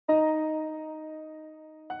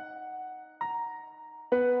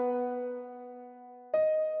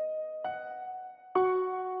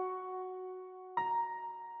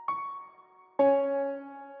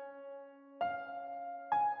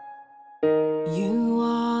You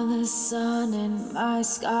are the sun in my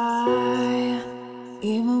sky.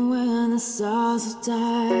 Even when the stars will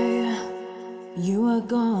die, you are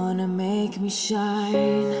gonna make me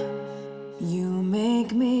shine. You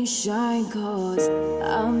make me shine, 'cause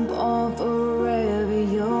I'm born forever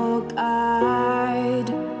your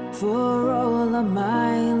guide. For all of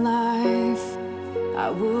my life, I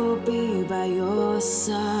will be by your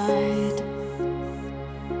side.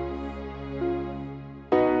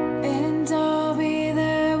 And I'll be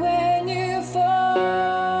there when you fall,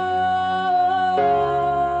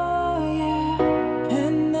 yeah.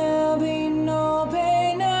 And there'll be no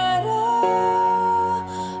pain at all.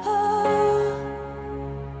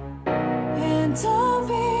 And I'll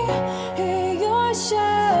be your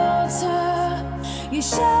shelter, your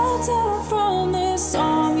shelter from the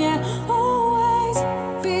storm, yeah. Always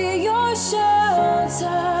be your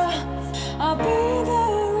shelter. I'll be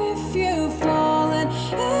there if you fall, and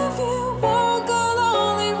if you walk a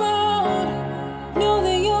lonely road, know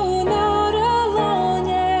that you're not alone,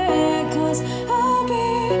 yeah. 'Cause I'll be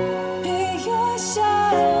your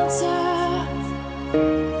shelter.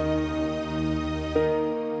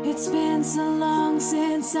 It's been so long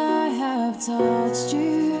since I have touched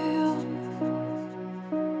you.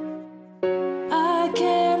 I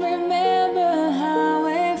can't remember how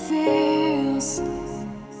it feels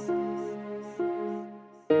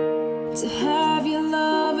to have your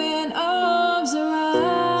loving arms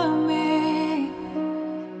around me.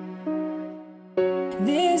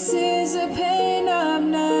 This is a pain I've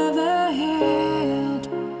never healed.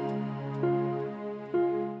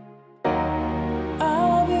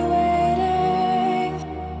 I'll be waiting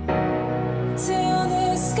till the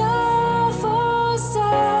sky falls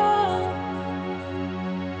down,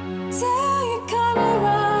 till you come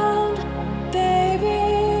around, baby.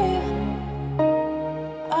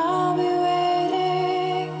 I'll be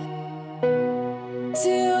waiting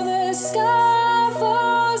till the sky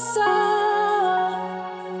falls down.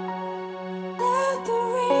 Let the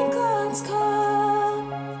rain clouds come,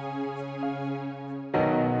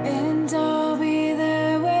 and I'll be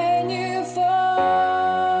there when you fall,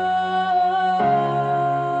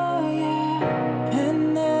 yeah. And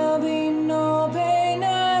there'll be no pain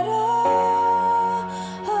at all.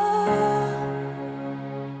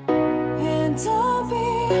 And I'll be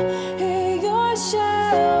your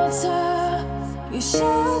shelter, your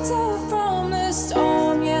shelter from the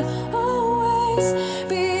storm, yeah. Always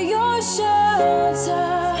be your shelter.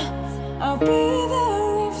 I'll be there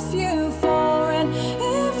if you fall, and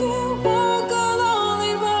if you walk a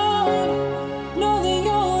lonely road, know that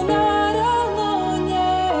you're not alone,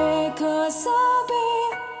 yeah. 'Cause I'll be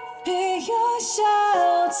your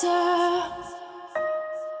shelter.